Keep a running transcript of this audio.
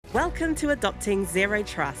Welcome to Adopting Zero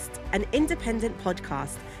Trust, an independent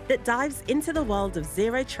podcast that dives into the world of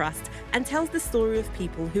zero trust and tells the story of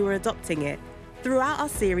people who are adopting it. Throughout our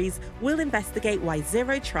series, we'll investigate why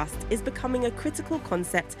zero trust is becoming a critical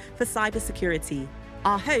concept for cybersecurity.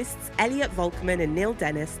 Our hosts, Elliot Volkman and Neil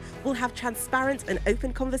Dennis, will have transparent and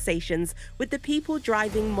open conversations with the people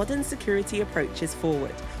driving modern security approaches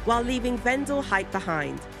forward, while leaving vendor hype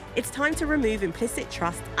behind. It's time to remove implicit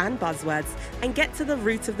trust and buzzwords and get to the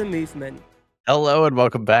root of the movement. Hello and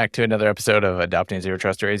welcome back to another episode of Adopting Zero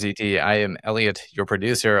Trust or AZT. I am Elliot, your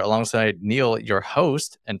producer, alongside Neil, your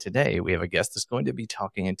host. And today we have a guest that's going to be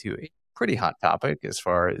talking into a pretty hot topic as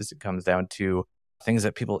far as it comes down to things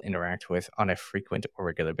that people interact with on a frequent or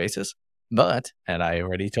regular basis. But, and I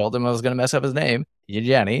already told him I was going to mess up his name,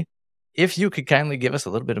 Yevgeny, if you could kindly give us a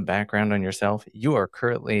little bit of background on yourself. You are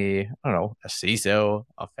currently, a CISO,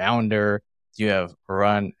 a founder. You have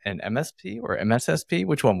run an MSP or MSSP.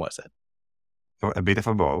 Which one was it? So a bit of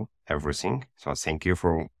a both, everything. So thank you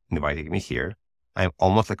for inviting me here. I'm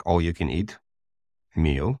almost like all you can eat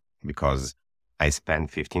meal because I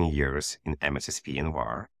spent 15 years in MSSP and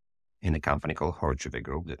VAR in a company called Horjuve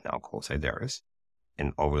Group that now calls Idaris.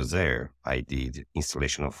 And over there, I did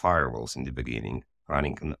installation of firewalls in the beginning,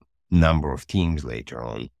 running a number of teams later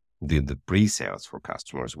on, did the pre-sales for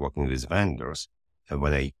customers, working with vendors. And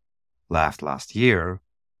when I left last year,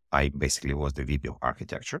 I basically was the VP of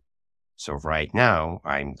architecture. So right now,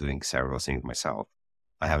 I'm doing several things myself.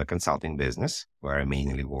 I have a consulting business where I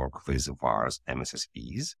mainly work with VARs,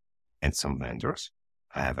 MSSPs, and some vendors.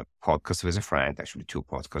 I have a podcast with a friend, actually 2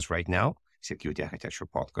 podcasts right now, Security Architecture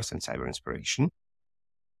Podcast and Cyber Inspiration.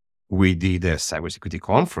 We did a cybersecurity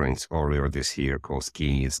conference earlier this year called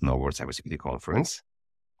Skiing and Snowboard Cybersecurity Conference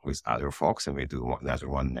with other folks, and we do another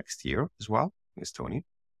one next year as well with Tony.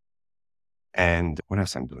 And what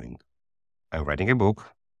else I'm doing? I'm writing a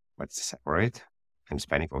book, but it's separate. I'm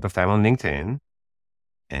spending a lot of time on LinkedIn.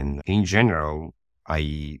 And in general,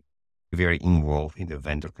 I'm very involved in the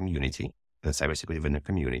vendor community, the cybersecurity vendor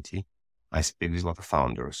community. I speak with a lot of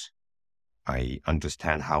founders. I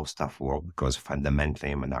understand how stuff works because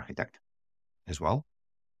fundamentally I'm an architect as well.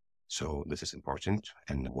 So this is important.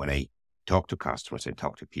 And when I talk to customers and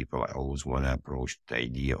talk to people, I always want to approach the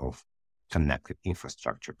idea of connected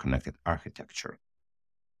infrastructure, connected architecture.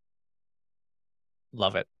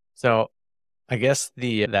 Love it. So I guess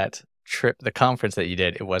the conference that you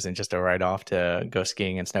did, it wasn't just a write-off to go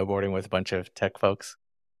skiing and snowboarding with a bunch of tech folks?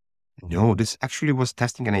 No, this actually was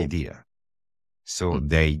testing an idea. So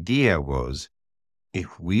the idea was,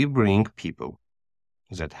 if we bring people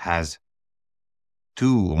that has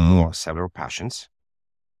 2 or more several passions,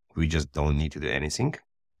 we just don't need to do anything.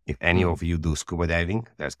 If any of you do scuba diving,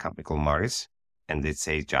 there's a company called Maris, and they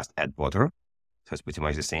say just add water. So it's pretty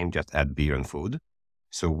much the same, just add beer and food.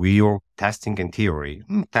 So we are testing in theory,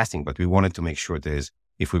 but we wanted to make sure that is,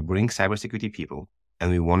 if we bring cybersecurity people and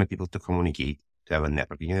we wanted people to communicate, to have a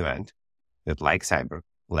networking event that like cyber,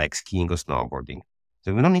 like skiing or snowboarding,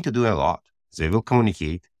 so we don't need to do a lot. They will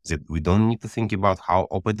communicate, that we don't need to think about how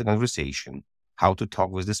open the conversation, how to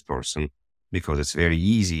talk with this person, because it's very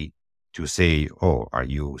easy to say, oh, are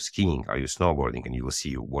you skiing? Are you snowboarding? And you will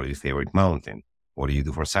see, what is your favorite mountain? What do you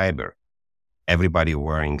do for cyber? Everybody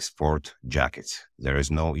wearing sport jackets. There is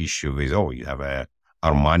no issue with, oh, you have a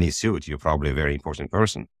Armani suit. You're probably a very important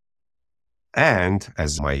person. And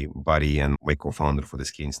as my buddy and my co-founder for the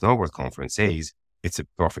Ski and Snowboard Conference says, it's a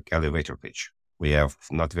perfect elevator pitch. We have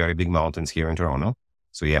not very big mountains here in Toronto.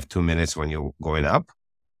 So you have 2 minutes when you're going up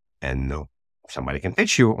and somebody can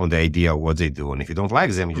pitch you on the idea of what they do. And if you don't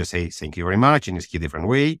like them, you just say, thank you very much. And you ski a different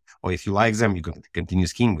way. Or if you like them, you can continue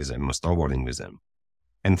skiing with them or snowboarding with them.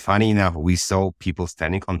 And funny enough, we saw people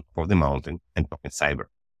standing on top of the mountain and talking cyber.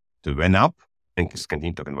 So we went up and just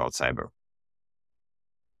continued talking about cyber.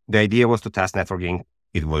 The idea was to test networking.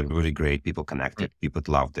 It was really great. People connected. People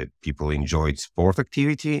loved it. People enjoyed sport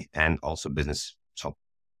activity and also business. So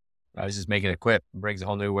I was just making a quip. Brings a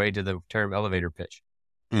whole new way to the term elevator pitch.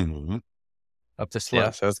 Up the slope.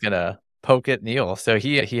 Yeah, so I was going to poke at Neil. So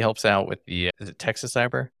he helps out with is it Texas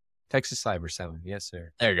Cyber? Texas Cyber 7. Yes,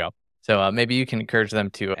 sir. There you go. So maybe you can encourage them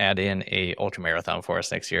to add in a ultramarathon for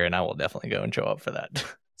us next year, and I will definitely go and show up for that.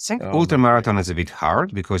 I think ultramarathon is a bit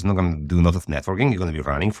hard because you're not going to do a lot of networking. You're going to be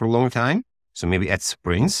running for a long time. So maybe add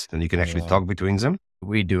sprints, then you can actually talk between them.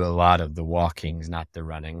 We do a lot of the walkings, not the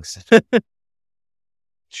runnings.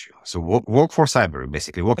 So walk for cyber,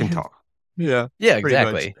 basically. Walk and talk. Yeah,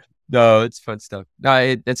 exactly. Much. No, it's fun stuff.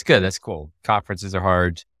 No, that's good. That's cool. Conferences are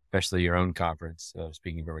hard, especially your own conference,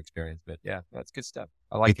 speaking from experience. But yeah, that's good stuff.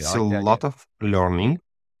 I like it. It's a lot of learning.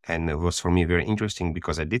 And it was for me very interesting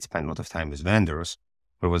because I did spend a lot of time with vendors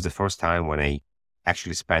but it was the first time when I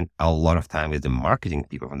actually spent a lot of time with the marketing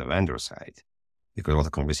people from the vendor side. Because a lot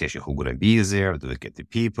of conversation, who would I be there? Do we get the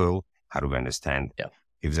people? How do we understand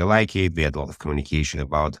if they like it? We had a lot of communication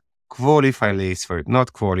about qualify leads for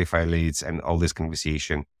not qualify leads, and all this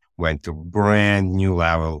conversation went to a brand new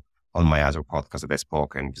level on my other podcast that I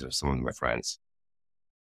spoke and with some of my friends.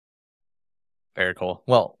 Very cool.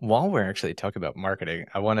 Well, while we're actually talking about marketing,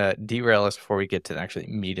 I want to derail us before we get to actually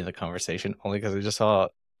meat of the conversation, only because I just saw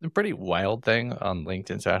a pretty wild thing on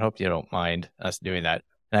LinkedIn. So I hope you don't mind us doing that.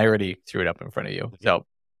 And I already threw it up in front of you. So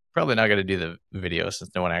probably not going to do the video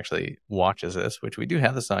since no one actually watches this, which we do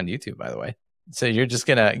have this on YouTube, by the way. So you're just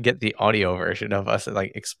going to get the audio version of us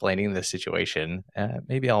like explaining the situation.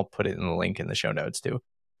 Maybe I'll put it in the link in the show notes too.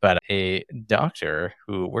 But a doctor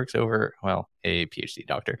who works over, a PhD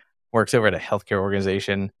doctor, works over at a healthcare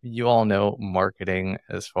organization. You all know marketing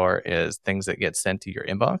as far as things that get sent to your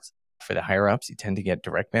inbox. For the higher ups, you tend to get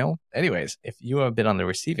direct mail. Anyways, if you have been on the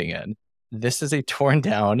receiving end, this is a torn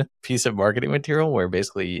down piece of marketing material where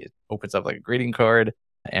basically it opens up like a greeting card,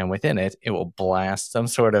 and within it, it will blast some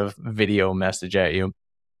sort of video message at you.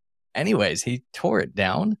 Anyways, he tore it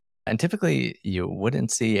down, and typically you wouldn't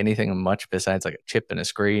see anything much besides like a chip and a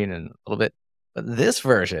screen and a little bit. But this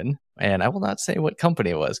version, and I will not say what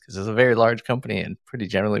company it was because it's a very large company and pretty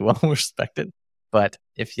generally well respected. But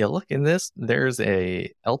if you look in this, there's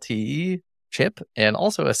a LTE chip and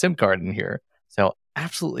also a SIM card in here. So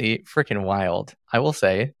absolutely freaking wild. I will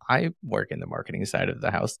say I work in the marketing side of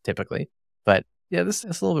the house typically, but yeah, this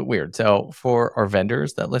is a little bit weird. So for our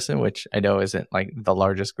vendors that listen, which I know isn't like the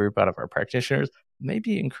largest group out of our practitioners,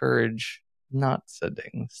 maybe encourage not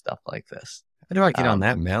sending stuff like this. How do I get on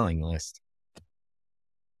that mailing list?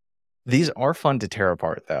 These are fun to tear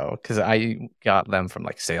apart though, because I got them from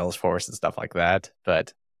like Salesforce and stuff like that.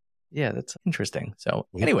 But yeah, that's interesting. So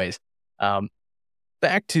anyways,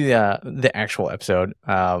 back to the actual episode,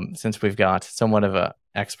 since we've got somewhat of an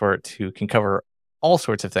expert who can cover all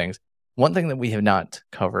sorts of things. One thing that we have not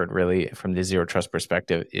covered really from the Zero Trust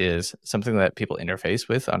perspective is something that people interface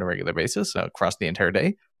with on a regular basis across the entire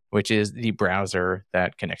day, which is the browser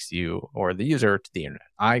that connects you or the user to the internet.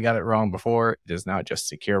 I got it wrong before. It is not just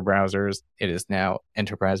secure browsers. It is now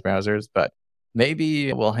enterprise browsers, but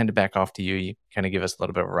maybe we'll hand it back off to you. You kind of give us a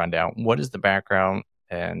little bit of a rundown. What is the background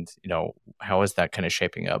and, how is that kind of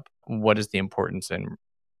shaping up? What is the importance and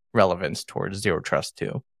relevance towards Zero Trust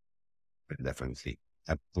too? Definitely.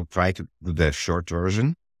 I will try to do the short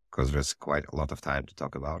version because there's quite a lot of time to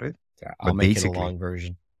talk about it. Yeah, I'll make it a long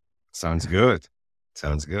version. Sounds good.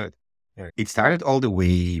 Sounds good. Right. It started all the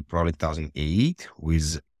way probably 2008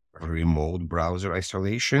 with remote browser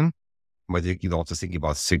isolation, but you could also think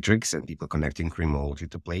about Citrix and people connecting remotely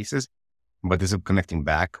to places. But this is connecting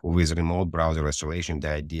back with remote browser isolation. The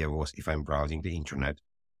idea was if I'm browsing the internet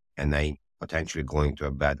and I'm potentially going to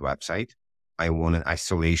a bad website, I want an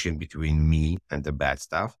isolation between me and the bad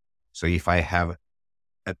stuff. So if I have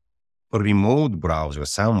a remote browser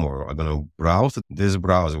somewhere, I'm going to browse, this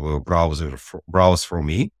browser will browse for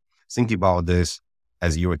me. Think about this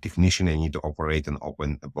as you're a technician and you need to operate and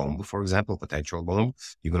open a bomb, for example, potential bomb.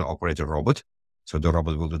 You're going to operate a robot. So the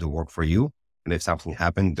robot will do the work for you. And if something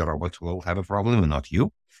happens, the robot will have a problem and not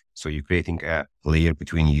you. So you're creating a layer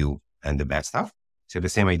between you and the bad stuff. So the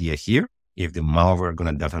same idea here. If the malware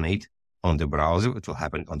going to detonate on the browser, it will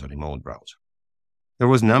happen on the remote browser. There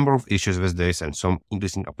was a number of issues with this and some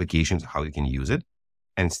interesting applications, how you can use it.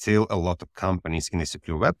 And still a lot of companies in the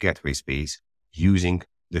secure web gateway space using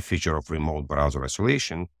the feature of remote browser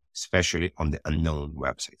isolation, especially on the unknown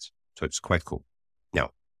websites. So it's quite cool.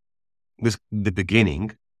 Now, with the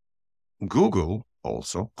beginning, Google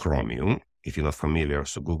also, Chromium, if you're not familiar,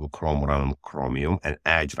 so Google Chrome run on Chromium and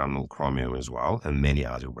Edge run on Chromium as well, and many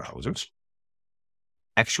other browsers,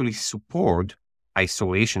 actually support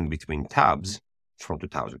isolation between tabs from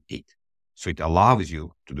 2008. So it allows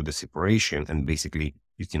you to do the separation and basically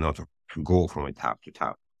you cannot go from a tab to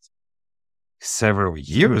tab. Several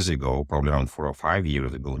years ago, probably around 4 or 5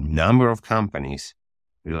 years ago, a number of companies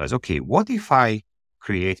realized, okay, what if I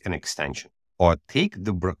create an extension or take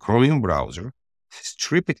the Chromium browser,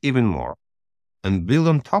 strip it even more and build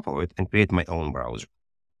on top of it and create my own browser.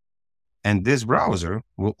 And this browser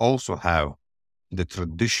will also have the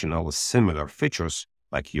traditional similar features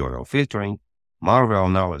like URL filtering, malware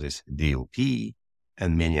analysis, DLP,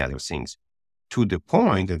 and many other things. To the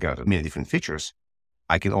point that got many different features,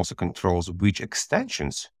 I can also control which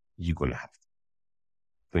extensions you're going to have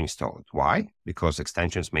to install it. Why? Because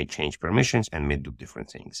extensions may change permissions and may do different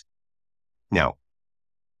things. Now,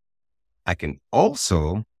 I can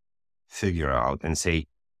also figure out and say,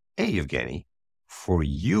 hey, Evgeny, for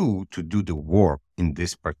you to do the work in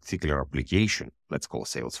this particular application, let's call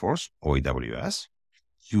Salesforce or AWS,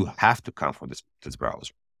 you have to come from this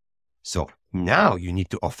browser. So now you need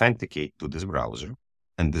to authenticate to this browser,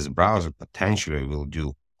 and this browser potentially will do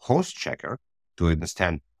host checker to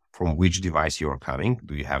understand from which device you are coming.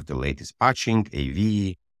 Do you have the latest patching, AV,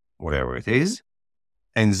 whatever it is?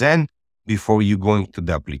 And then before you go into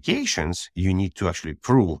the applications, you need to actually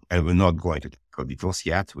prove, and we're not going to go details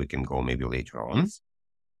yet, we can go maybe later on,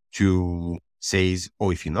 to says,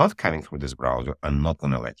 oh, if you're not coming from this browser, I'm not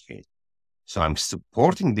going to let you in. So I'm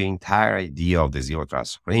supporting the entire idea of the Zero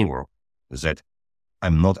Trust framework that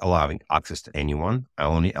I'm not allowing access to anyone. I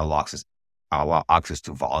only allow access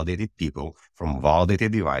to validated people from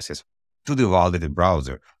validated devices to the validated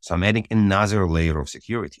browser. So I'm adding another layer of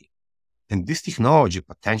security. And this technology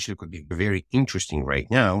potentially could be very interesting right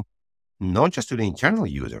now, not just to the internal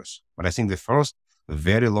users, but I think the first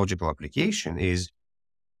very logical application is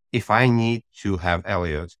if I need to have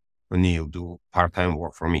Elliot or Neil do part-time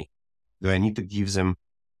work for me, do I need to give them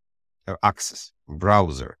access,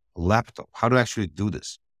 browser, laptop? How do I actually do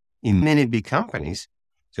this? In many big companies,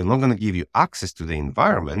 they're not going to give you access to the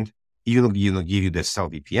environment, even though you give you the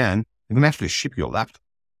self VPN, they're going to actually ship you a laptop.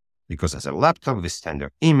 Because as a laptop with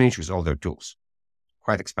standard image with all their tools,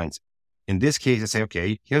 quite expensive. In this case, I say,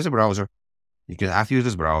 okay, here's a browser. You can have to use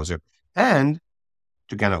this browser. And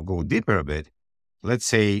to kind of go deeper a bit, let's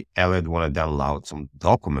say Elliot want to download some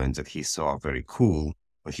documents that he saw very cool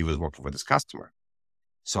when he was working with his customer.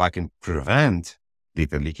 So I can prevent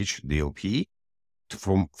data leakage, DLP,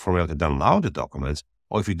 from Elliot to download the documents,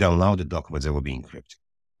 or if you download the documents, they will be encrypted.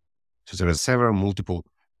 So there are several multiple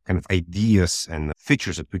kind of ideas and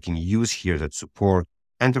features that we can use here that support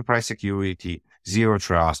enterprise security, zero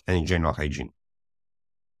trust, and general hygiene.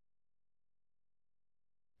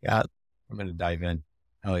 Yeah, I'm going to dive in.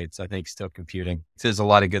 Elliot's, I think, still computing. There's a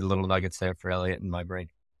lot of good little nuggets there for Elliot in my brain.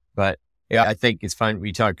 But yeah, I think it's fun.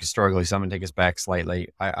 We talk historically, so I'm going to take us back slightly.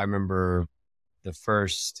 I remember the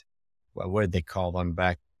first, what did they call them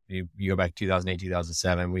back? You go back 2008,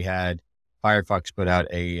 2007, we had Firefox put out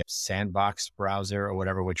a sandbox browser or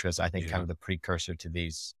whatever, which was, I think, kind of the precursor to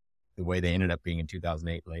the way they ended up being in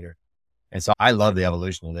 2008 later. And so I love the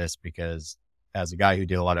evolution of this because as a guy who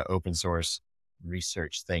did a lot of open source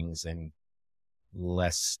research things in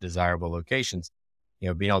less desirable locations,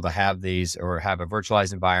 being able to have these or have a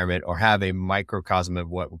virtualized environment or have a microcosm of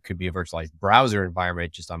what could be a virtualized browser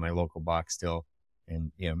environment just on my local box still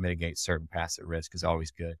and, mitigate certain passive risk is always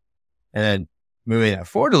good. And then moving that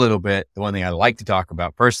forward a little bit, the one thing I like to talk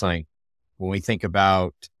about personally, when we think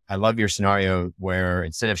about, I love your scenario where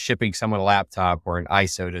instead of shipping someone a laptop or an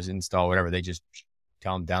ISO to install whatever, they just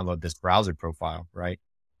tell them download this browser profile, right?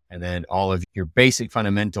 And then all of your basic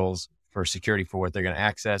fundamentals for security for what they're going to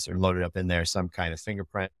access are loaded up in there, some kind of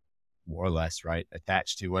fingerprint, more or less, right?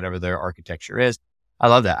 Attached to whatever their architecture is. I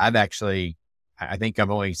love that. I think I've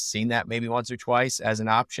only seen that maybe once or twice as an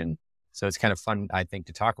option. So it's kind of fun, I think,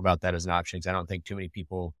 to talk about that as an option because I don't think too many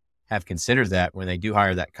people have considered that when they do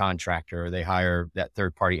hire that contractor or they hire that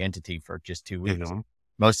third-party entity for just 2 weeks. Mm-hmm.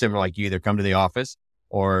 Most of them are like, you either come to the office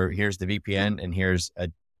or here's the VPN and here's a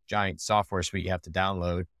giant software suite you have to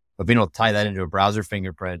download. But being able to tie that into a browser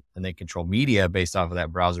fingerprint and then control media based off of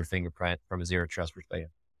that browser fingerprint from a zero trust perspective,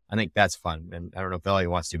 I think that's fun. And I don't know if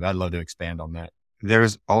Elliot wants to, but I'd love to expand on that.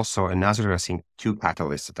 There's also another, I think, two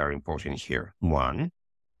catalysts that are important here. One,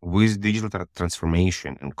 with digital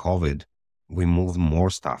transformation and COVID, we moved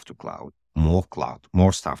more stuff to cloud,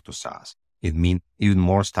 more stuff to SaaS. It means even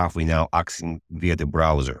more stuff we now accessing via the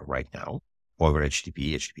browser right now over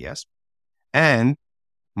HTTP, HTTPS. And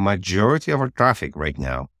majority of our traffic right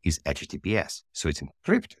now is HTTPS. So it's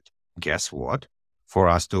encrypted. Guess what? For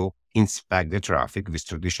us to inspect the traffic with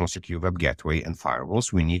traditional secure web gateway and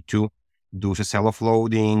firewalls, we need to do SSL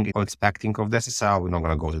offloading or inspecting of the SSL. We're not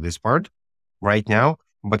going to go to this part right now,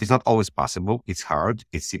 but it's not always possible. It's hard.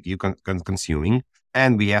 It's CPU consuming.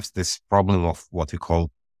 And we have this problem of what we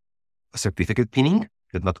call certificate pinning,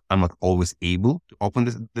 that I'm not always able to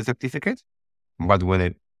open the certificate. But when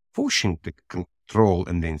I pushing the control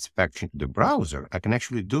and the inspection to the browser, I can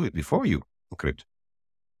actually do it before you encrypt.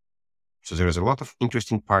 So there's a lot of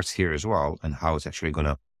interesting parts here as well and how it's actually going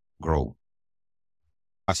to grow.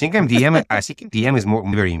 I think MDM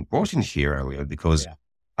is very important here, Elliot, because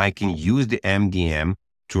I can use the MDM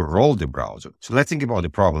to roll the browser. So let's think about the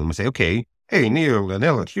problem and say, okay, hey, Neil and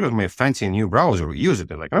Elliot, here's my fancy new browser. Use it.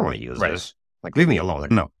 They're like, I don't want to use this. Like, leave me alone.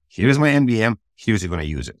 Like, no, here's my MDM. Here's you're going to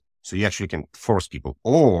use it. So you actually can force people,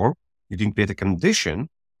 or you can create a condition.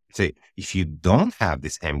 Say, if you don't have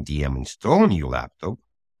this MDM installed on your laptop,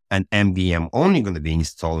 and MDM only going to be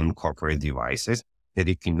installed in corporate devices, that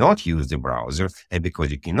you cannot use the browser. And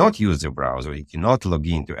because you cannot use the browser, you cannot log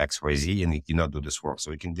into XYZ and you cannot do this work.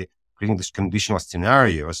 So you can creating these conditional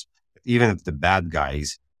scenarios, that even if the bad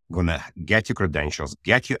guys gonna get your credentials,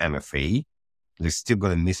 get your MFA, they're still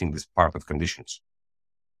gonna missing this part of conditions.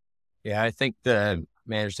 Yeah, I think the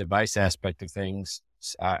managed device aspect of things,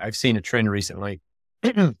 I've seen a trend recently.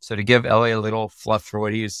 So to give Elliot a little fluff for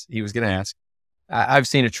what he was going to ask, I've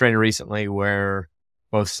seen a trend recently where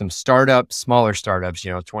both some startups, smaller startups,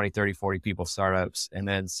 20, 30, 40 people startups, and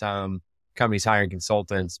then some companies hiring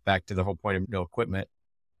consultants, back to the whole point of no equipment.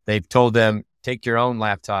 They've told them, take your own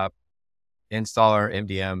laptop, install our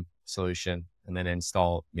MDM solution, and then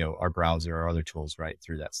install, our browser or other tools right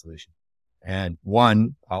through that solution. And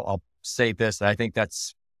one, I'll say this, I think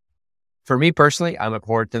that's, for me personally, I'm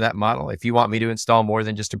abhorrent to that model. If you want me to install more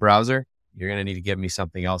than just a browser, you're going to need to give me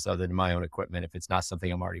something else other than my own equipment if it's not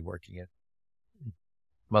something I'm already working in.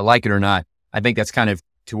 But like it or not, I think that's kind of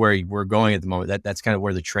to where we're going at the moment. That's kind of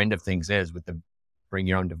where the trend of things is with the bring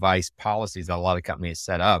your own device policies that a lot of companies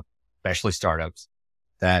set up, especially startups,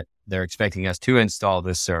 that they're expecting us to install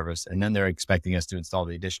this service, and then they're expecting us to install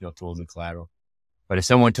the additional tools and collateral. But if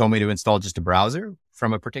someone told me to install just a browser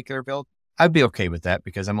from a particular build, I'd be okay with that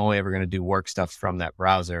because I'm only ever going to do work stuff from that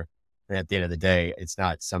browser. And at the end of the day, it's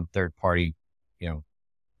not some third party,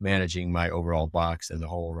 managing my overall box as a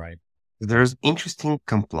whole, right? There's interesting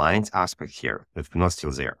compliance aspect here that we're not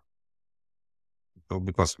still there. So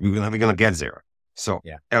because we're going to get there. So,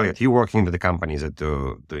 Yeah. Elliot, you're working with the companies that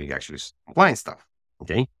do doing actually compliance stuff,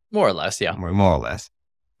 okay? More or less, yeah. More or less.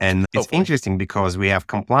 And it's Hopefully. interesting because we have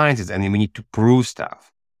compliances and we need to prove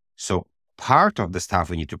stuff. So part of the stuff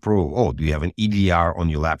we need to prove, do you have an EDR on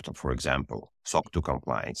your laptop, for example, SOC 2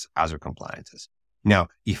 compliance, other compliances. Now,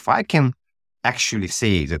 if I can actually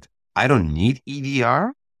say that I don't need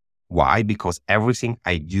EDR, why? Because everything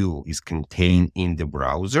I do is contained in the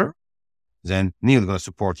browser, then Neil is going to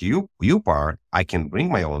support you part. I can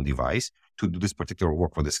bring my own device to do this particular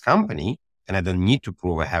work for this company, and I don't need to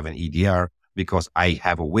prove I have an EDR because I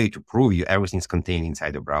have a way to prove you everything's contained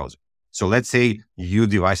inside the browser. So let's say your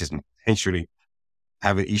devices potentially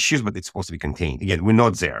have issues, but it's supposed to be contained. Again, we're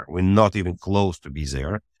not there. We're not even close to be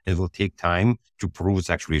there. It will take time to prove it's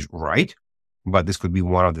actually right, but this could be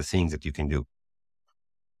one of the things that you can do.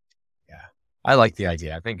 Yeah, I like the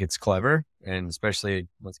idea. I think it's clever, and especially,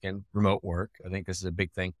 once again, remote work. I think this is a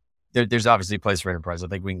big thing. There's obviously a place for enterprise. I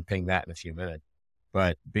think we can ping that in a few minutes.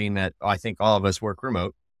 But being that I think all of us work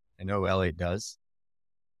remote, I know Elliot does.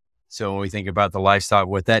 So when we think about the lifestyle,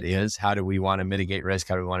 what that is, how do we want to mitigate risk?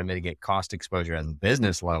 How do we want to mitigate cost exposure at the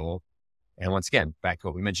business level? And once again, back to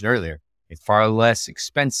what we mentioned earlier, it's far less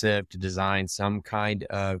expensive to design some kind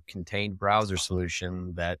of contained browser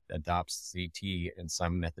solution that adopts CT and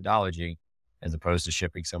some methodology, as opposed to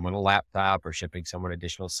shipping someone a laptop or shipping someone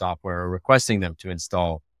additional software or requesting them to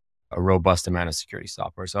install a robust amount of security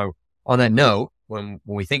software. So on that note, when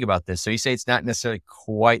we think about this, so you say it's not necessarily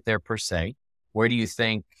quite there per se. Where do you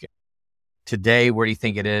think today, where do you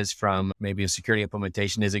think it is from maybe a security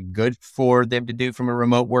implementation? Is it good for them to do from a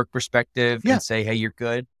remote work perspective and say, hey, you're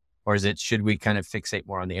good? Or should we kind of fixate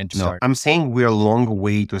more on the end start? No, I'm saying we're a long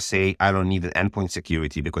way to say, I don't need an endpoint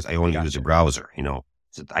security because I only use the browser,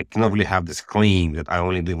 So I cannot really have this claim that I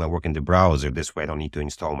only do my work in the browser. This way I don't need to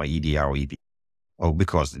install my EDR or EP.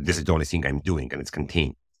 Because this is the only thing I'm doing and it's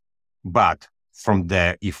contained. But from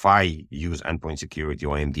there, if I use endpoint security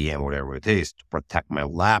or MDM, whatever it is, to protect my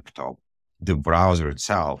laptop, the browser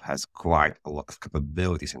itself has quite a lot of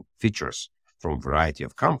capabilities and features from a variety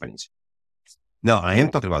of companies. Now, I am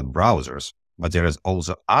talking about browsers, but there is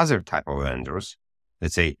also other type of vendors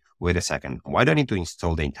that say, wait a second, why do I need to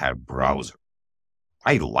install the entire browser?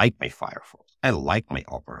 I like my Firefox. I like my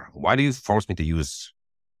Opera. Why do you force me to use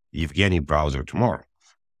Evgeny browser tomorrow?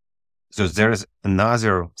 So there's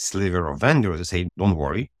another sliver of vendors that say, don't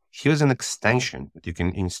worry, here's an extension that you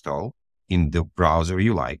can install in the browser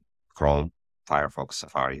you like, Chrome, Firefox,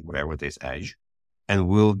 Safari, whatever it is, Edge, and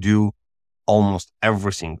we'll do almost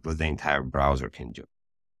everything that the entire browser can do.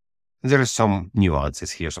 There are some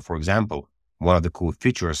nuances here. So for example, one of the cool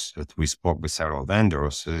features that we spoke with several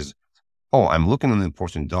vendors is, I'm looking at an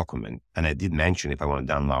important document, and I did mention if I want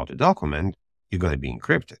to download a document, it's going to be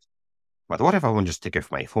encrypted. But what if I want to just take off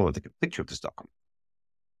my phone and take a picture of this document?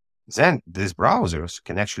 Then these browsers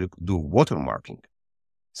can actually do watermarking.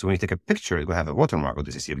 So when you take a picture, you're going to have a watermark.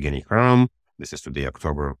 This is Evgeny Kram. This is today,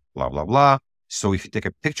 October, blah, blah, blah. So if you take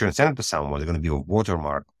a picture and send it to someone, there's going to be a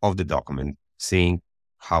watermark of the document saying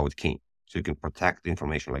how it came. So you can protect the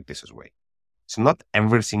information like this as well. So not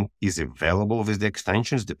everything is available with the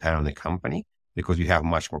extensions, depending on the company, because you have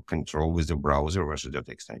much more control with the browser versus the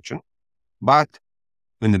extension. But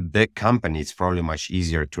In a big company, it's probably much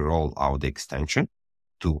easier to roll out the extension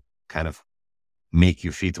to kind of make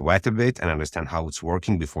your feet wet a bit and understand how it's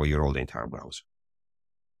working before you roll the entire browser.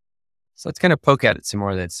 So let's kind of poke at it some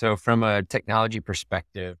more then. So from a technology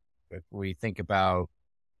perspective, if we think about,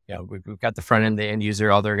 we've got the front end, the end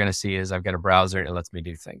user, all they're going to see is I've got a browser and it lets me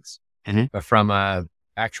do things. Mm-hmm. But from a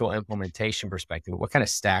actual implementation perspective, what kind of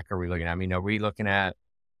stack are we looking at? I mean, are we looking at,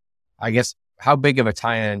 I guess, how big of a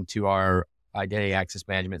tie-in to our identity access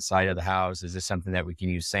management side of the house? Is this something that we can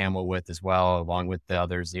use SAML with as well, along with the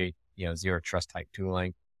other zero trust type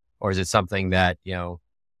tooling? Or is it something that,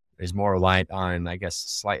 is more reliant on, I guess,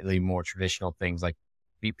 slightly more traditional things like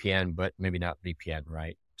VPN, but maybe not VPN,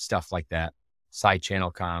 right? Stuff like that, side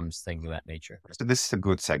channel comms, things of that nature. So this is a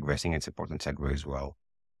good segue. I think it's an important segue as well.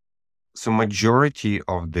 So majority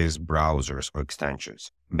of these browsers or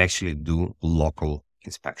extensions actually do local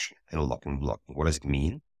inspection and locking blocking. What does it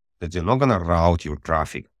mean? That they're not going to route your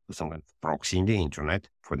traffic to some kind of proxy in the internet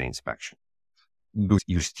for the inspection. But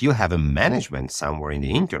you still have a management somewhere in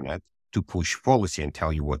the internet to push policy and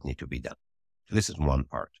tell you what needs to be done. So this is one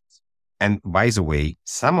part. And by the way,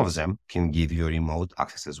 some of them can give you remote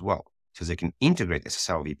access as well. So they can integrate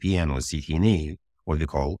SSL VPN or ZTNA, what we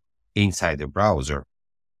call, inside the browser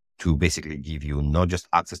to basically give you not just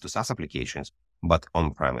access to SaaS applications, but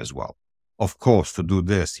on-prem as well. Of course, to do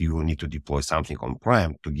this, you will need to deploy something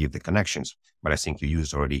on-prem to give the connections. But I think you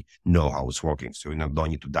users already know how it's working. So you don't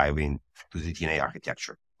need to dive in to the ZTNA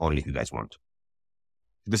architecture, only if you guys want.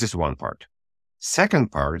 This is one part.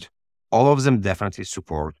 Second part, all of them definitely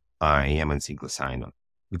support IAM and single sign-on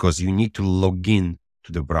because you need to log in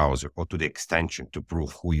to the browser or to the extension to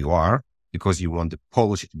prove who you are because you want the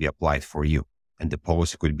policy to be applied for you. And the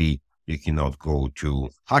policy could be you cannot go to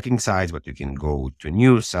hacking sites, but you can go to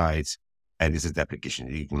news sites. And this is the application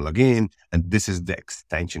that you can log in. And this is the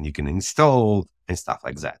extension you can install and stuff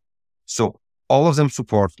like that. So all of them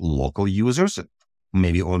support local users,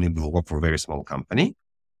 maybe only work for a very small company.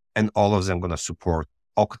 And all of them going to support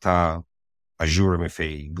Okta, Azure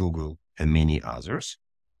MFA, Google, and many others.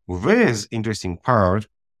 With interesting part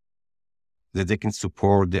that they can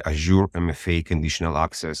support the Azure MFA conditional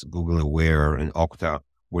access, Google Aware, and Okta,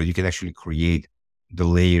 where you can actually create the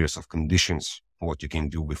layers of conditions, what you can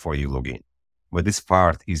do before you log in. But this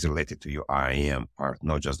part is related to your IAM part,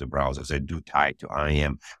 not just the browsers. They do tie to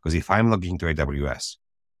IAM. Because if I'm logging to AWS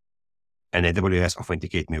and AWS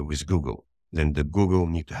authenticate me with Google, then the Google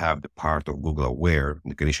need to have the part of Google Aware,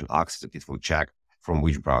 the conditional access that it will check from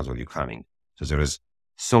which browser you're coming. So there is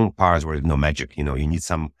some parts where there's no magic. You need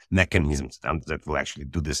some mechanisms that will actually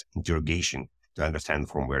do this interrogation to understand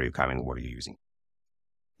from where you're coming, what are you using.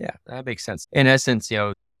 Yeah, that makes sense. In essence,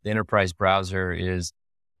 the enterprise browser is,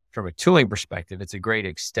 from a tooling perspective, it's a great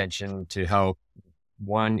extension to help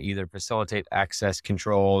one, either facilitate access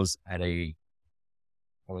controls at I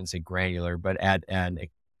wouldn't say granular, but at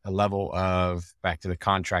a level of, back to the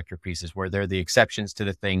contractor pieces, where they're the exceptions to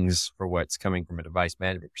the things for what's coming from a device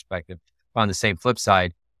management perspective. On the same flip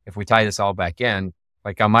side, if we tie this all back in,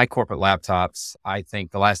 like on my corporate laptops, I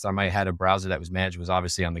think the last time I had a browser that was managed was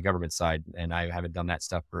obviously on the government side, and I haven't done that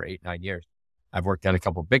stuff for 8-9 years. I've worked at a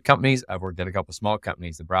couple of big companies. I've worked at a couple of small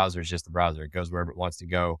companies. The browser is just the browser. It goes wherever it wants to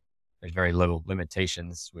go. There's very little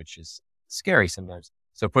limitations, which is scary sometimes.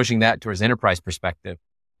 So pushing that towards enterprise perspective,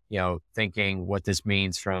 thinking what this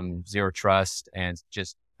means from zero trust and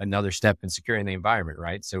just another step in securing the environment,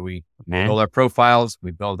 right? So we build our profiles,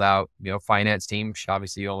 we build out, finance team should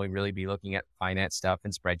obviously only really be looking at finance stuff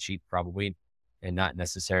and spreadsheet probably, and not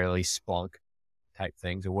necessarily Splunk type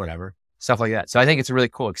things or whatever, stuff like that. So I think it's a really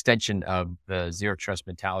cool extension of the zero trust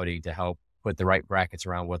mentality to help put the right brackets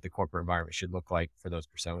around what the corporate environment should look like for those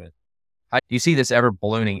personas. Do you see this ever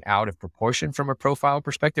ballooning out of proportion from a profile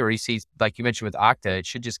perspective? Or you see, like you mentioned with Okta, it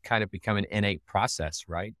should just kind of become an innate process,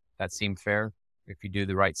 right? That seem fair if you do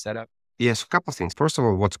the right setup? Yes, a couple of things. First of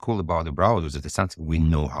all, what's cool about the browser is that it's something we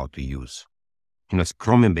know how to use. It's a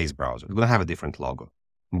Chromium-based browser. It's going to have a different logo,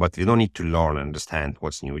 but we don't need to learn and understand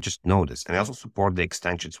what's new. We just know this. And I also support the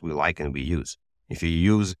extensions we like and we use. If you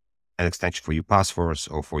use an extension for your passwords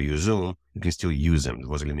or for your Zoom, you can still use them. There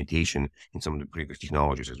was a limitation in some of the previous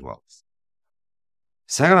technologies as well.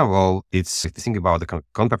 Second of all, it's if you think about the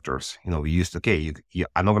contractors, we used,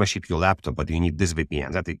 I'm not going to ship your laptop, but you need this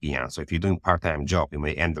VPN, that VPN. So if you're doing part-time job, you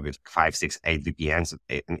may end up with 5, 6, 8 VPNs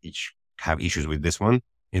and each have issues with this one.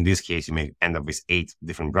 In this case, you may end up with 8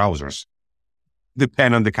 different browsers.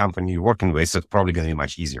 Depending on the company you're working with, so it's probably going to be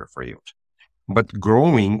much easier for you. But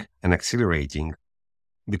growing and accelerating,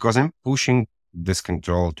 because I'm pushing this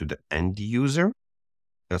control to the end user,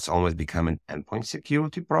 that's almost become an endpoint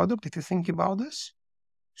security product if you think about this.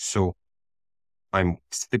 So I'm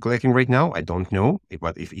speculating right now. I don't know.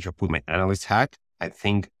 But if I put my analyst hat, I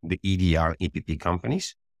think the EDR, EPP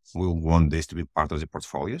companies will want this to be part of the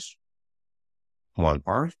portfolios. One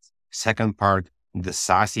part. Second part, the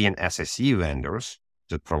SASE and SSE vendors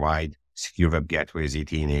that provide secure web gateway,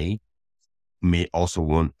 ZTNA, may also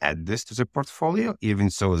want to add this to the portfolio. Even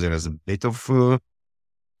so, there is a bit of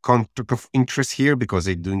conflict of interest here because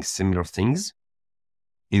they're doing similar things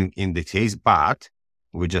in the case. But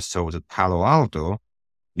we just saw that Palo Alto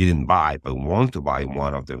didn't buy, but want to buy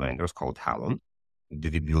one of the vendors called Talon. The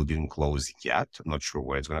deal didn't close yet. I'm not sure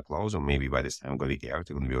where it's going to close, or maybe by this time I'm going to air, it's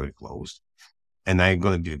going to be already closed. And I'm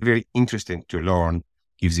going to be very interested to learn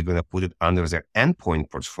if they're going to put it under their endpoint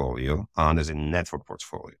portfolio, under the network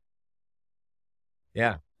portfolio.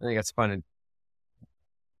 Yeah, I think that's fun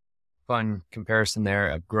comparison there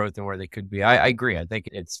of growth and where they could be. I agree. I think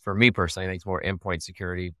it's, for me personally, I think it's more endpoint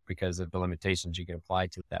security because of the limitations you can apply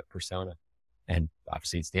to that persona. And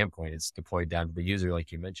obviously it's the endpoint. It's deployed down to the user,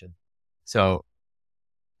 like you mentioned. So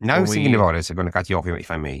now I was thinking about this. I'm going to cut you off if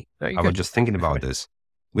I may. I was just thinking about this.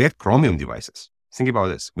 We have Chromium devices. Think about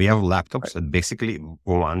this. We have laptops that basically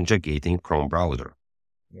run gigantic Chrome browser.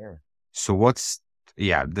 Yeah. So this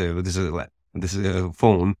is a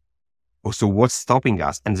phone. So what's stopping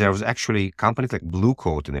us? And there was actually companies like Blue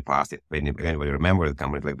Coat in the past, if anybody remember the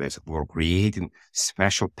companies like this, were creating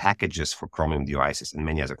special packages for Chromium devices and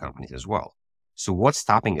many other companies as well. So what's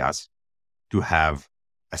stopping us to have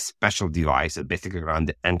a special device that basically run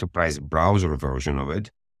the enterprise browser version of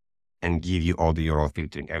it and give you all the URL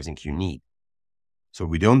filtering, everything you need? So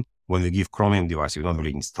when we give Chromium device, we're not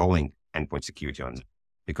really installing endpoint security on it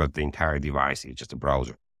because the entire device is just a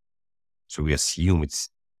browser. So we assume it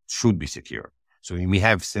should be secure. So we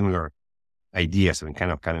have similar ideas and kind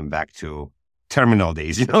of coming back to terminal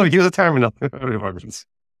days, use a terminal.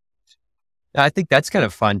 I think that's kind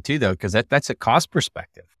of fun too, though, because that's a cost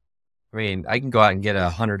perspective. I mean, I can go out and get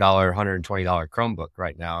a $100, $120 Chromebook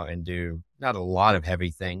right now and do not a lot of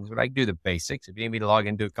heavy things, but I can do the basics. If you need me to log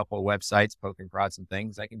into a couple of websites, poke and prod some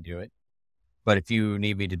things, I can do it. But if you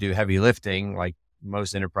need me to do heavy lifting, like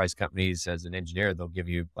most enterprise companies, as an engineer, they'll give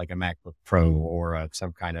you like a MacBook Pro or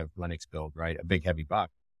some kind of Linux build, right? A big heavy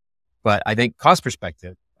box. But I think cost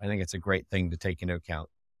perspective, I think it's a great thing to take into account.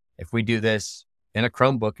 If we do this in a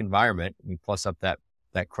Chromebook environment, we plus up that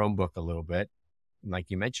Chromebook a little bit. And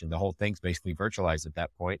like you mentioned, the whole thing's basically virtualized at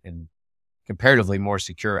that point and comparatively more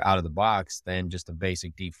secure out of the box than just a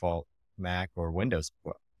basic default Mac or Windows,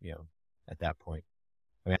 at that point.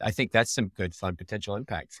 I mean, I think that's some good, fun potential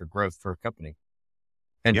impact for growth for a company.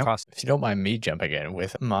 And cost. If you don't mind me jumping in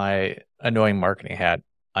with my annoying marketing hat,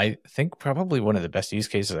 I think probably one of the best use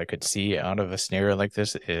cases I could see out of a scenario like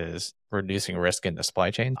this is reducing risk in the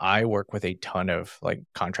supply chain. I work with a ton of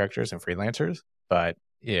contractors and freelancers, but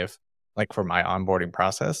if for my onboarding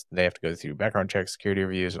process, they have to go through background checks, security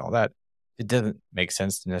reviews and all that, it doesn't make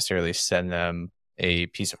sense to necessarily send them a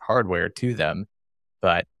piece of hardware to them.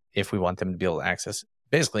 But if we want them to be able to access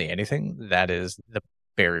basically anything, that is the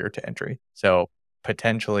barrier to entry. So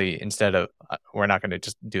potentially, instead of, we're not going to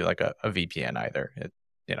just do a VPN either.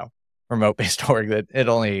 Remote-based org, that it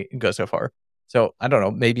only goes so far. So I don't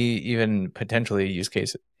know, maybe even potentially a use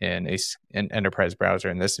case in an enterprise browser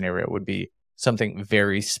in this scenario would be something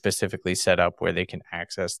very specifically set up where they can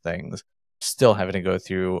access things, still having to go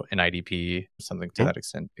through an IDP, something to that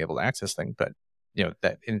extent, be able to access things. But,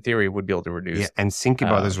 that in theory would be able to reduce. Yeah, and think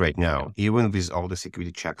about this right now, even with all the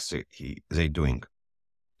security checks they're doing,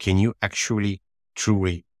 can you actually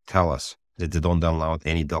truly tell us that they don't download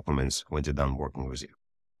any documents when they're done working with you?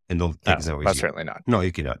 And don't take them with you? Certainly not. No,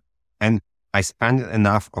 you cannot. And I spent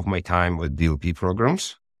enough of my time with DLP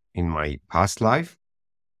programs in my past life.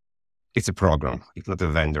 It's a program. It's not a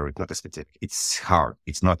vendor. It's not a specific. It's hard.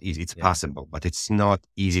 It's not easy. It's possible, but it's not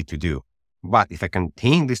easy to do. But if I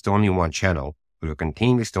contain this to only one channel, or I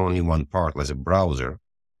contain this to only one part, as a browser,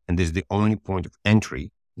 and this is the only point of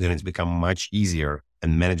entry, then it's become much easier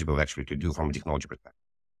and manageable actually to do from a technology perspective.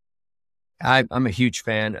 I'm a huge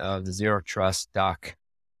fan of the Zero Trust doc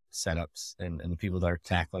setups and the people that are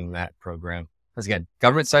tackling that program. Because again,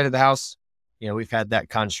 government side of the house, we've had that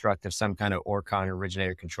construct of some kind of Orcon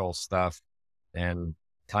originator control stuff and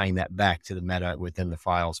tying that back to the meta within the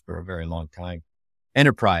files for a very long time.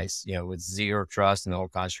 Enterprise, with Zero Trust and the whole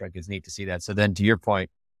construct, is neat to see that. So then to your point,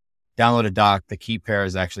 download a doc, the key pair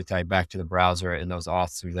is actually tied back to the browser and those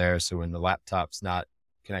auths are there. So when the laptop's not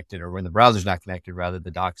connected, or when the browser's not connected, rather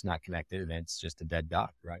the doc's not connected, and it's just a dead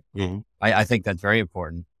doc, right? Mm-hmm. I think that's very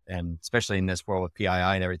important. And especially in this world with PII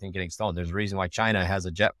and everything getting installed, there's a reason why China has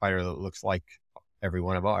a jet fighter that looks like every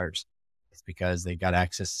one of ours. It's because they got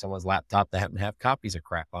access to someone's laptop that happen to have copies of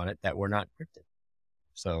crap on it that were not encrypted.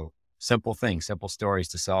 So simple things, simple stories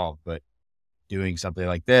to solve, but doing something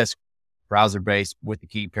like this, browser-based with the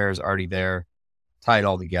key pairs already there, tie it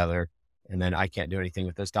all together, and then I can't do anything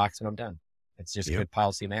with those docs and I'm done. It's just good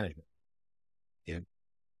policy management. Yeah.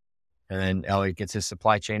 And then Elliot gets his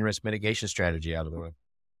supply chain risk mitigation strategy out of the way.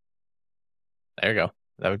 There you go.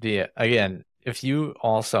 That would be it. Again, if you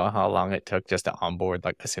all saw how long it took just to onboard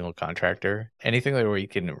like a single contractor, anything where you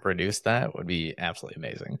can reduce that would be absolutely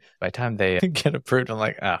amazing. By the time they get approved, I'm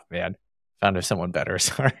like, oh man, found someone better.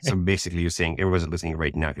 Sorry. So basically, you're saying everyone's listening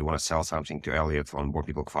right now. If you want to sell something to Elliot, onboard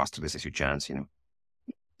people faster, this is your chance.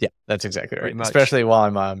 Yeah, that's exactly right. much. Especially while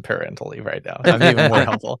I'm on parental leave right now. I'm even more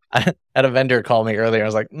helpful. I had a vendor call me earlier. I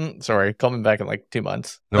was like, sorry, call me back in like 2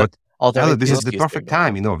 months. No, Alternate this is the excuse perfect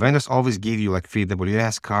given. time. Vendors always give you like free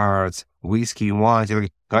WS cards, whiskey, wines. You're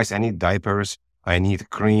like, guys, I need diapers. I need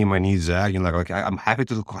cream. I need that. You're like, I'm happy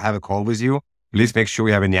to have a call with you. Please make sure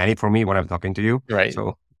you have a nanny for me when I'm talking to you. Right.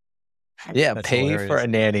 So yeah, That's pay for hilarious. a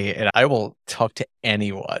nanny and I will talk to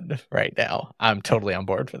anyone right now. I'm totally on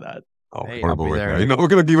board for that. oh, Hey, horrible I'll be right there now. in We're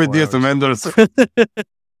gonna give 4 ideas to hours. vendors.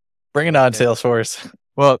 Bring it on, Yeah. Salesforce.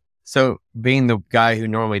 Well, so being the guy who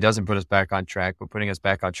normally doesn't put us back on track, but putting us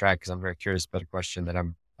back on track, because I'm very curious about a question that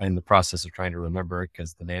I'm in the process of trying to remember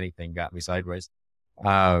because the nanny thing got me sideways.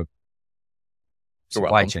 Supply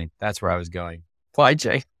welcome. chain. That's where I was going. Supply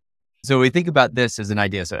chain. So we think about this as an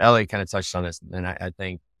idea. So Elliot kind of touched on this. And I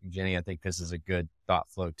think, Jenny, I think this is a good thought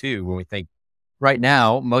flow too. When we think right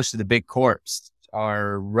now, most of the big corps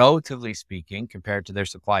are relatively speaking, compared to their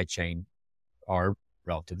supply chain, are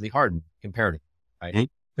relatively hardened comparatively, right? Mhm.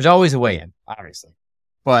 There's always a way in, obviously.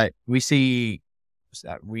 But we see,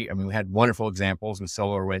 we had wonderful examples with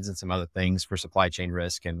SolarWinds and some other things for supply chain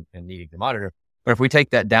risk and needing to monitor. But if we take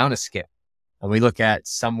that down a scale and we look at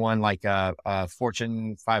someone like a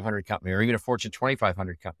Fortune 500 company or even a Fortune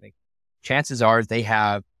 2500 company, chances are they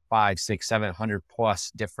have 500, 600, 700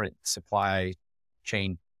 plus different supply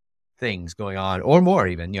chain things going on or more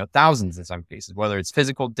even, thousands in some cases, whether it's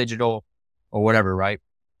physical, digital, or whatever, right?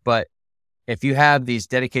 But if you have these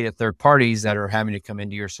dedicated third parties that are having to come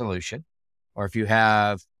into your solution, or if you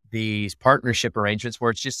have these partnership arrangements where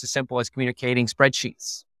it's just as simple as communicating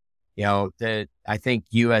spreadsheets, that I think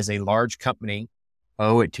you as a large company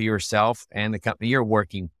owe it to yourself and the company you're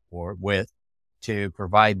working with to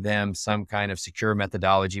provide them some kind of secure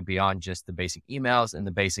methodology beyond just the basic emails and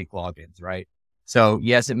the basic logins, right? So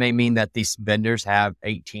yes, it may mean that these vendors have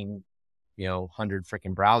 100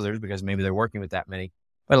 freaking browsers because maybe they're working with that many.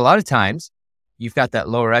 But a lot of times you've got that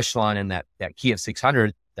lower echelon in that key of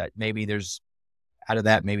 600 that maybe there's out of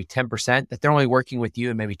that, maybe 10% that they're only working with you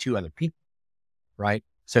and maybe 2 other people, right?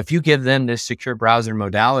 So if you give them this secure browser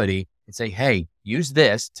modality and say, hey, use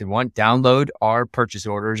this to download our purchase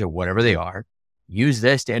orders or whatever they are, use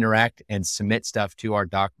this to interact and submit stuff to our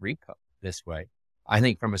doc repo this way. I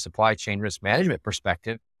think from a supply chain risk management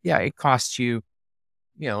perspective, yeah, it costs you,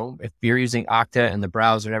 if you're using Okta and the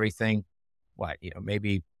browser and everything,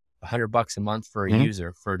 maybe $100 a month for a Mhm.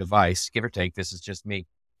 user for a device, give or take. This is just me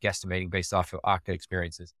guesstimating based off of Okta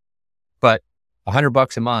experiences, but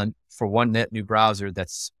 $100 a month for one net new browser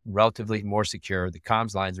that's relatively more secure. The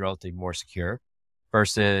comms line's relatively more secure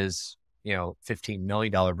versus, $15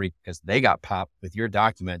 million brief because they got popped with your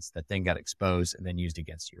documents that then got exposed and then used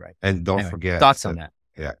against you, right? And don't Anyway, forget thoughts on that?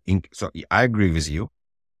 Yeah. So I agree with you.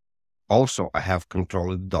 Also, I have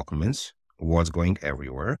control of the documents, what's going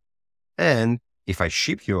everywhere. And if I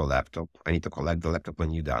ship you a laptop, I need to collect the laptop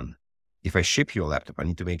when you're done. If I ship you a laptop, I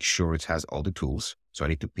need to make sure it has all the tools. So I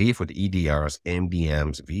need to pay for the EDRs,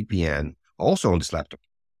 MDMs, VPN, also on this laptop.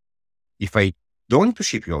 If I don't need to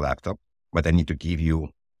ship you a laptop, but I need to give you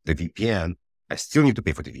the VPN, I still need to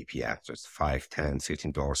pay for the VPN. So it's $5, $10,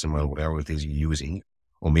 $15 a month, whatever it is you're using,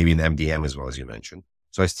 or maybe an MDM as well, as you mentioned.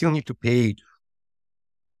 So I still need to pay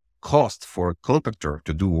cost for a contractor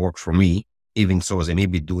to do work for me, even so as I may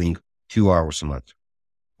be doing 2 hours a month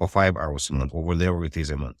or 5 hours a month or whatever it is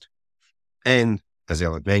a month. And as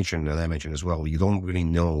Elliot mentioned, and I mentioned as well, you don't really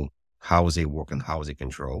know how they work and how they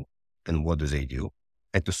control and what do they do.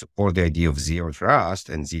 And to support the idea of zero trust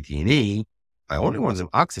and ZTNA, I only want them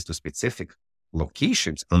access to specific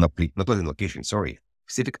locations,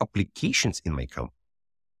 specific applications in my company.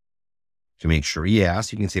 To make sure,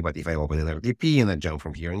 yes, you can say, but if I open an RDP and I jump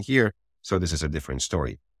from here and here, so this is a different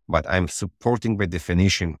story. But I'm supporting by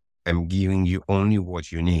definition, I'm giving you only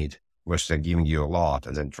what you need versus I'm giving you a lot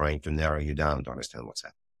and then trying to narrow you down to understand what's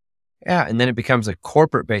happening. Yeah. And then it becomes a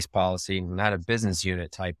corporate-based policy, not a business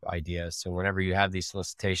unit type idea. So whenever you have these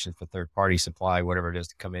solicitations for third-party supply, whatever it is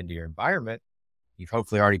to come into your environment, you've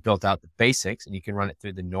hopefully already built out the basics and you can run it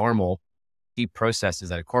through the normal deep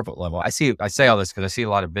processes at a corporate level. I say all this because I see a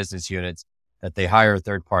lot of business units that they hire a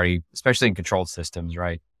third party, especially in controlled systems,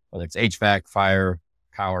 right? Whether it's HVAC, fire,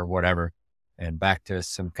 power, whatever, and back to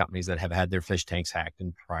some companies that have had their fish tanks hacked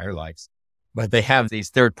in prior lives. But they have these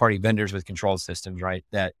third party vendors with controlled systems, right?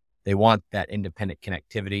 That they want that independent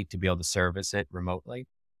connectivity to be able to service it remotely.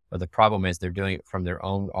 But the problem is they're doing it from their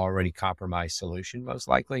own already compromised solution, most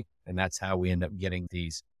likely. And that's how we end up getting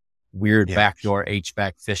these weird backdoor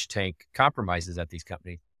HVAC fish tank compromises at these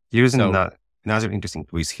companies. Here's another interesting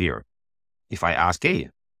twist here. If I ask, hey,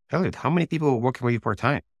 Elliot, how many people are working for you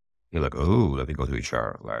part-time? You're like, oh, let me go to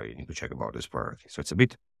HR. I need to check about this part. So it's a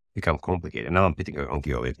bit become complicated. Now I'm picking on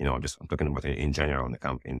Elliot, I'm talking about it in general in the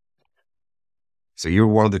company. So you're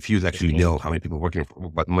one of the few that actually know how many people are working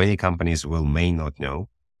for, but many companies may not know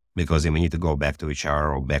because they may need to go back to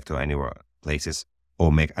HR or back to anywhere places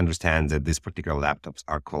or understand that these particular laptops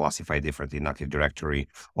are classified differently in Active Directory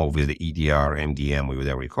or with the EDR, MDM, or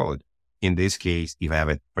whatever you call it. In this case, if I have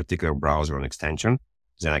a particular browser or extension,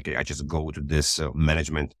 then I just go to this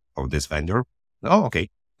management of this vendor. Oh, okay.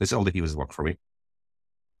 This is all the people that work for me.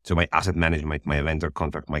 So my asset management, my vendor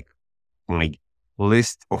contract, my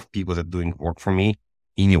list of people that doing work for me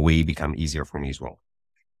in a way become easier for me as well.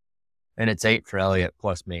 And it's 8 for Elliot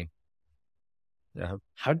plus me. Yeah.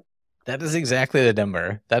 That is exactly the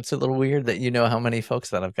number. That's a little weird that you know how many folks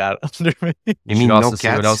that I've got under me. You mean no cats? See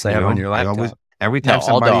what else I have on your laptop. Every time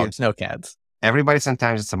all dogs, no cats.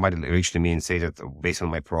 Sometimes somebody reach to me and say that based on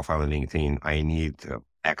my profile on LinkedIn, I need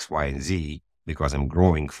X, Y, and Z because I'm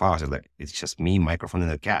growing fast. Like, it's just me, microphone,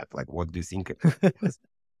 and a cat. Like, what do you think?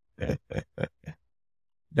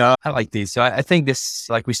 No, I like these. So I think this,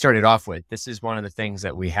 like we started off with, this is one of the things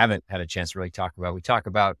that we haven't had a chance to really talk about. We talk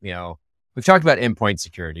about, we've talked about endpoint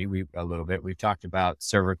security a little bit. We've talked about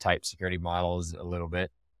server type security models a little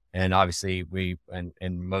bit. And obviously and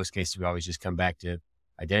in most cases, we always just come back to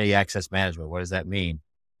identity access management. What does that mean?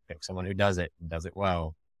 Pick someone who does it and does it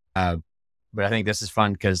well. But I think this is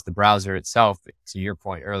fun because the browser itself, to your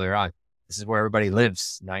point earlier on, this is where everybody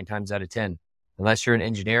lives 9 times out of 10. Unless you're an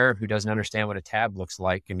engineer who doesn't understand what a tab looks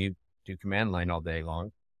like and you do command line all day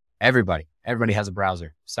long, everybody has a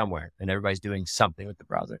browser somewhere and everybody's doing something with the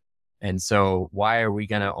browser. And so why are we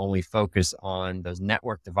going to only focus on those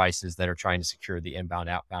network devices that are trying to secure the inbound,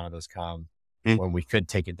 outbound of those comms when we could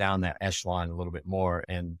take it down that echelon a little bit more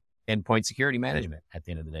and endpoint security management at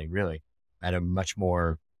the end of the day, really at a much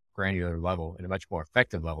more granular level and a much more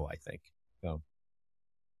effective level, I think. So,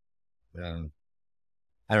 I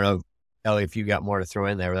don't know, Ellie, if you got more to throw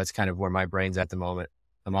in there, that's kind of where my brain's at the moment.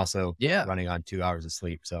 I'm also running on 2 hours of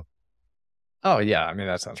sleep. So, oh yeah, I mean,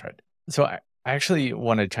 that sounds right. So I actually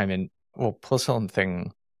want to chime in. Well, pull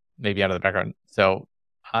something maybe out of the background. So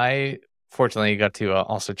I fortunately got to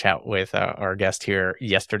also chat with our guest here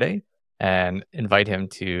yesterday and invite him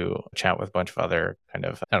to chat with a bunch of other kind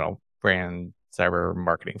of, brand cyber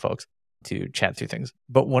marketing folks to chat through things.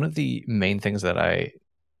 But one of the main things that I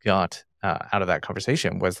got out of that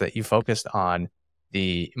conversation was that you focused on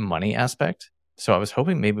the money aspect. So I was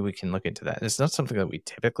hoping maybe we can look into that. It's not something that we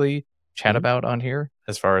typically chat about on here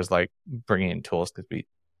as far as like bringing in tools because we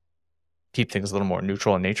keep things a little more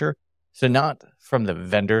neutral in nature. So not from the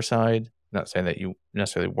vendor side, not saying that you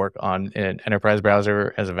necessarily work on an enterprise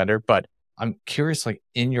browser as a vendor, but I'm curious, like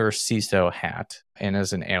in your CISO hat and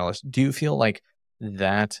as an analyst, do you feel like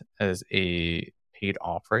that as a paid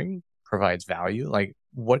offering provides value? Like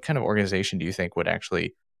what kind of organization do you think would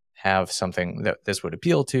actually have something that this would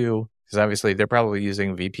appeal to? Because obviously they're probably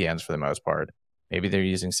using VPNs for the most part. Maybe they're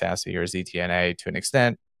using SASE or ZTNA to an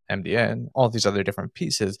extent, MDN, all these other different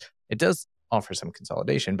pieces. It does offer some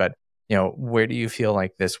consolidation, but where do you feel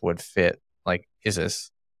like this would fit? Like, is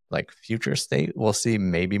this like future state? We'll see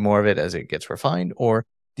maybe more of it as it gets refined. Or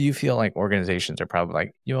do you feel like organizations are probably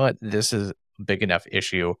like, you know what, this is a big enough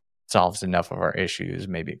issue, solves enough of our issues,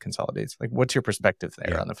 maybe it consolidates. Like, what's your perspective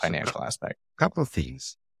there on the financial aspect? A couple of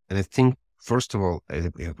things. And I think, first of all,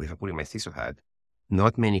 if I put in my CISO hat,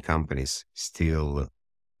 not many companies still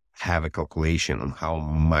have a calculation on how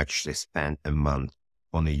much they spend a month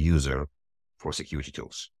on a user for security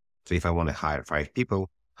tools. So if I want to hire 5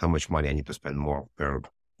 people, how much money I need to spend more per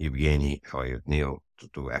Evgeny or Neil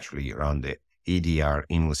to actually run the EDR,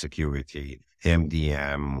 email security,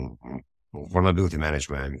 MDM, vulnerability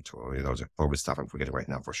management, or the COVID stuff I'm forgetting right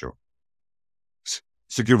now for sure.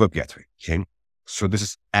 Secure web gateway. Okay, so this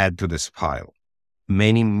is add to this pile.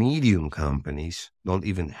 Many medium companies don't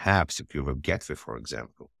even have secure web gateway, for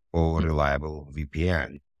example, or reliable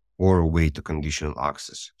VPN, or a way to conditional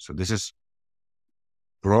access. So this is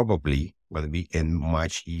probably going to be a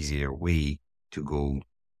much easier way to go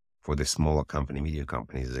for the smaller company, medium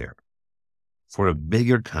companies there. For a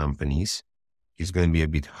bigger companies, it's going to be a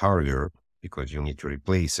bit harder because you need to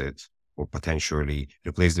replace it or potentially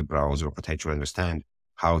replace the browser or potentially understand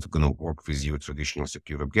how it's going to work with your traditional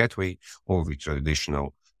secure web gateway or with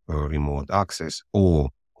traditional remote access. Or,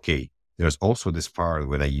 okay, there's also this part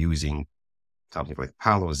where they're using something like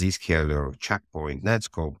Palo, Zscaler, Checkpoint,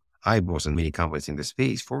 Netscope, iBoss, and many companies in the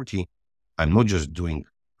space, 40. I'm not just doing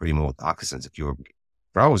remote access and secure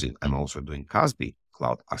browsing. I'm also doing CASB,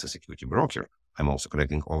 Cloud Access Security Broker. I'm also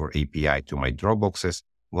connecting over API to my Dropboxes,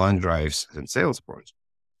 OneDrives, and Salesforce.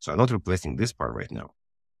 So I'm not replacing this part right now.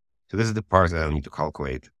 So this is the part that I need to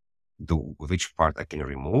calculate which part I can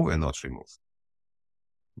remove and not remove.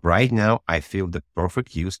 Right now, I feel the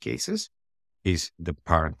perfect use cases is the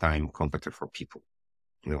part-time contractor for people,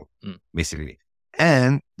 basically.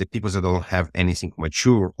 And the people that don't have anything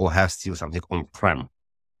mature or have still something on-prem,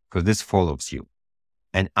 because this follows you.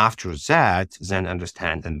 And after that, then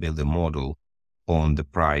understand and build a model on the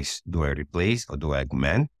price. Do I replace or do I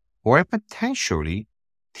augment? Or I potentially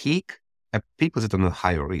take people that are on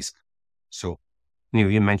higher risk. So,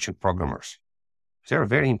 you mentioned programmers. They're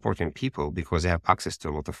very important people because they have access to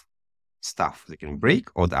a lot of stuff they can break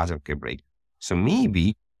or the other can break. So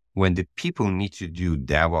maybe when the people need to do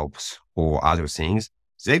DevOps or other things,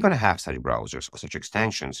 they're going to have such browsers or such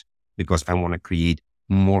extensions because I want to create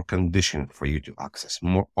more condition for you to access,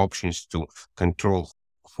 more options to control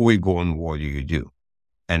who you go and what do you do.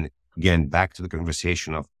 And again, back to the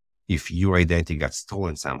conversation of if your identity got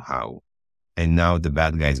stolen somehow, and now the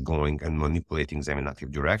bad guy is going and manipulating them in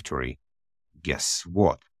Active Directory, guess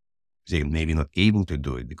what? They're maybe not able to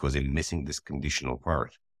do it because they're missing this conditional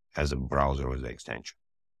part as a browser or the extension.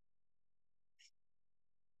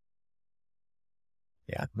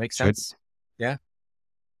 Yeah, makes sense. Yeah.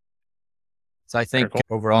 So I think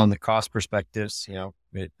overall, in the cost perspectives,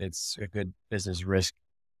 it's a good business risk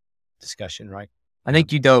discussion, right? I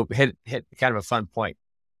think you hit kind of a fun point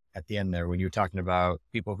at the end there when you were talking about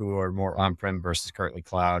people who are more on-prem versus currently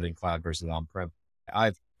cloud and cloud versus on-prem.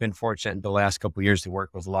 I've been fortunate in the last couple of years to work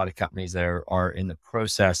with a lot of companies that are in the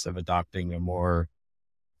process of adopting a more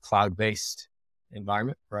cloud-based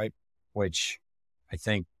environment, right? Which I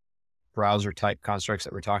think browser type constructs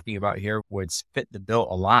that we're talking about here would fit the bill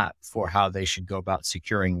a lot for how they should go about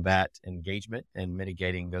securing that engagement and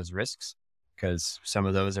mitigating those risks. Because some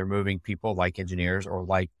of those are moving people like engineers or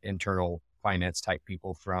like internal finance type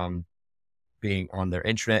people from being on their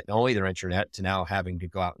intranet, only their intranet, to now having to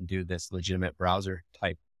go out and do this legitimate browser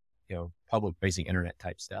type, public facing internet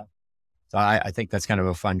type stuff. So I think that's kind of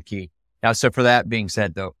a fun key. Now, so for that being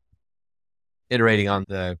said, though, iterating on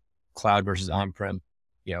the cloud versus on-prem,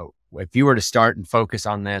 if you were to start and focus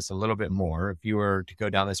on this a little bit more, if you were to go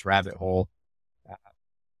down this rabbit hole,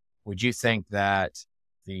 would you think that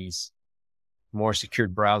these more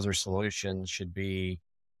secured browser solutions should be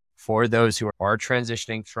for those who are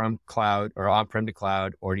transitioning from cloud or on-prem to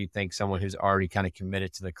cloud, or do you think someone who's already kind of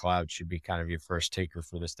committed to the cloud should be kind of your first taker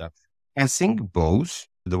for this stuff? I think both,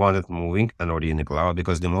 the one that's moving and already in the cloud,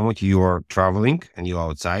 because the moment you are traveling and you're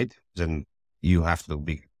outside, then you have to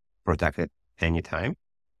be protected anytime.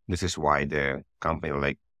 This is why the company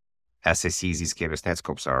like SSE, Zscaler,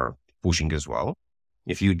 Netscopes are pushing as well.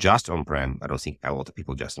 If you just on-prem, I don't think a lot of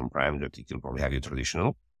people just on-prem, that you can probably have your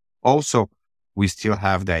traditional. Also, we still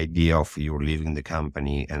have the idea of you leaving the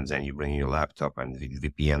company and then you bring your laptop and the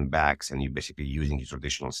VPN backs and you're basically using your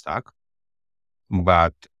traditional stack.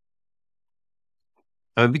 But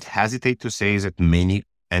I'm a bit hesitate to say that many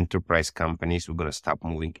enterprise companies are going to stop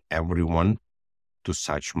moving everyone to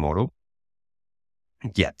such model.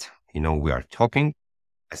 Yet, we are talking,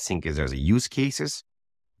 I think there's a use cases,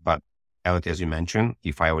 but as you mentioned,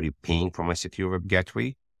 if I already paying for my secure web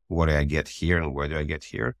gateway, what do I get here and where do I get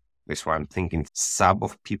here? That's why I'm thinking sub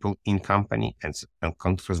of people in company and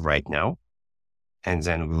contractors right now. And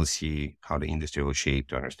then we'll see how the industry will shape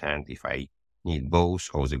to understand if I need both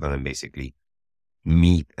or they're going to basically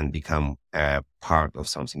meet and become a part of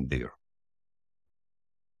something bigger.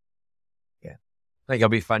 Yeah. I think it'll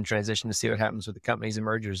be a fun transition to see what happens with the companies and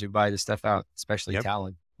mergers who buy this stuff out, especially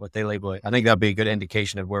Talon, what they label it. I think that'll be a good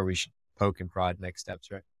indication of where we should poke and prod next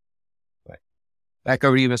steps, right? But back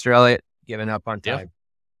over to you, Mr. Elliott, giving up on time. Yep.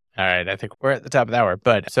 All right. I think we're at the top of the hour.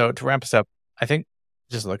 But so to wrap us up, I think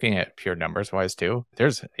just looking at pure numbers wise too,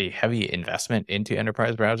 there's a heavy investment into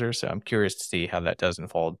enterprise browsers. So I'm curious to see how that does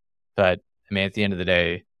unfold. But at the end of the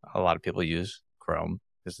day, a lot of people use Chrome.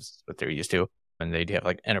 This is what they're used to. And they do have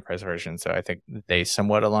like enterprise versions. So I think they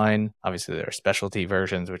somewhat align. Obviously, there are specialty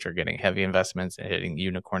versions, which are getting heavy investments and hitting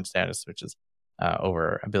unicorn status, which is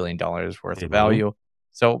over $1 billion worth of value.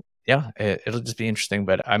 So yeah, it'll just be interesting.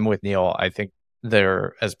 But I'm with Neil. I think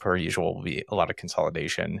there, as per usual, will be a lot of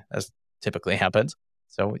consolidation as typically happens.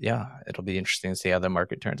 So yeah, it'll be interesting to see how the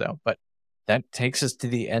market turns out. But that takes us to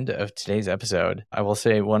the end of today's episode. I will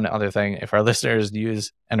say one other thing. If our listeners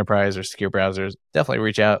use enterprise or secure browsers, definitely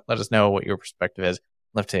reach out. Let us know what your perspective is.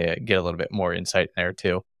 Love to get a little bit more insight there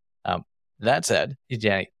too. That said,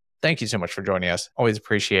 Evgeny, thank you so much for joining us. Always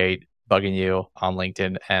appreciate bugging you on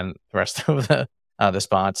LinkedIn and the rest of the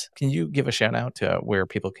spots. Can you give a shout out to where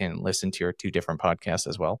people can listen to your 2 different podcasts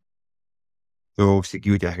as well? So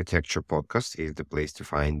Security Architecture Podcast is the place to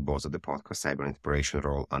find both of the podcasts, Cyber Inspiration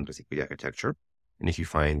Role under Security Architecture. And if you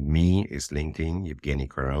find me, it's LinkedIn, Evgeny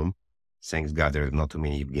Karam. Thanks God there's not too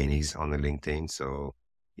many Evgenys on the LinkedIn, so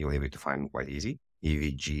you'll be able to find them quite easy.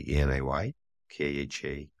 EVGENIY,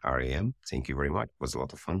 KHARAM. Thank you very much. It was a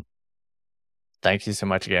lot of fun. Thank you so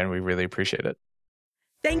much again. We really appreciate it.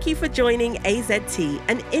 Thank you for joining AZT,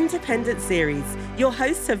 an independent series. Your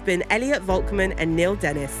hosts have been Elliot Volkman and Neil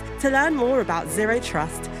Dennis. To learn more about Zero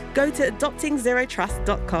Trust, go to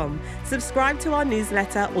adoptingzerotrust.com, subscribe to our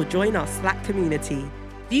newsletter, or join our Slack community.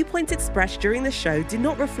 Viewpoints expressed during the show do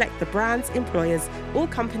not reflect the brands, employers, or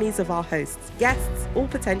companies of our hosts, guests, or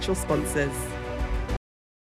potential sponsors.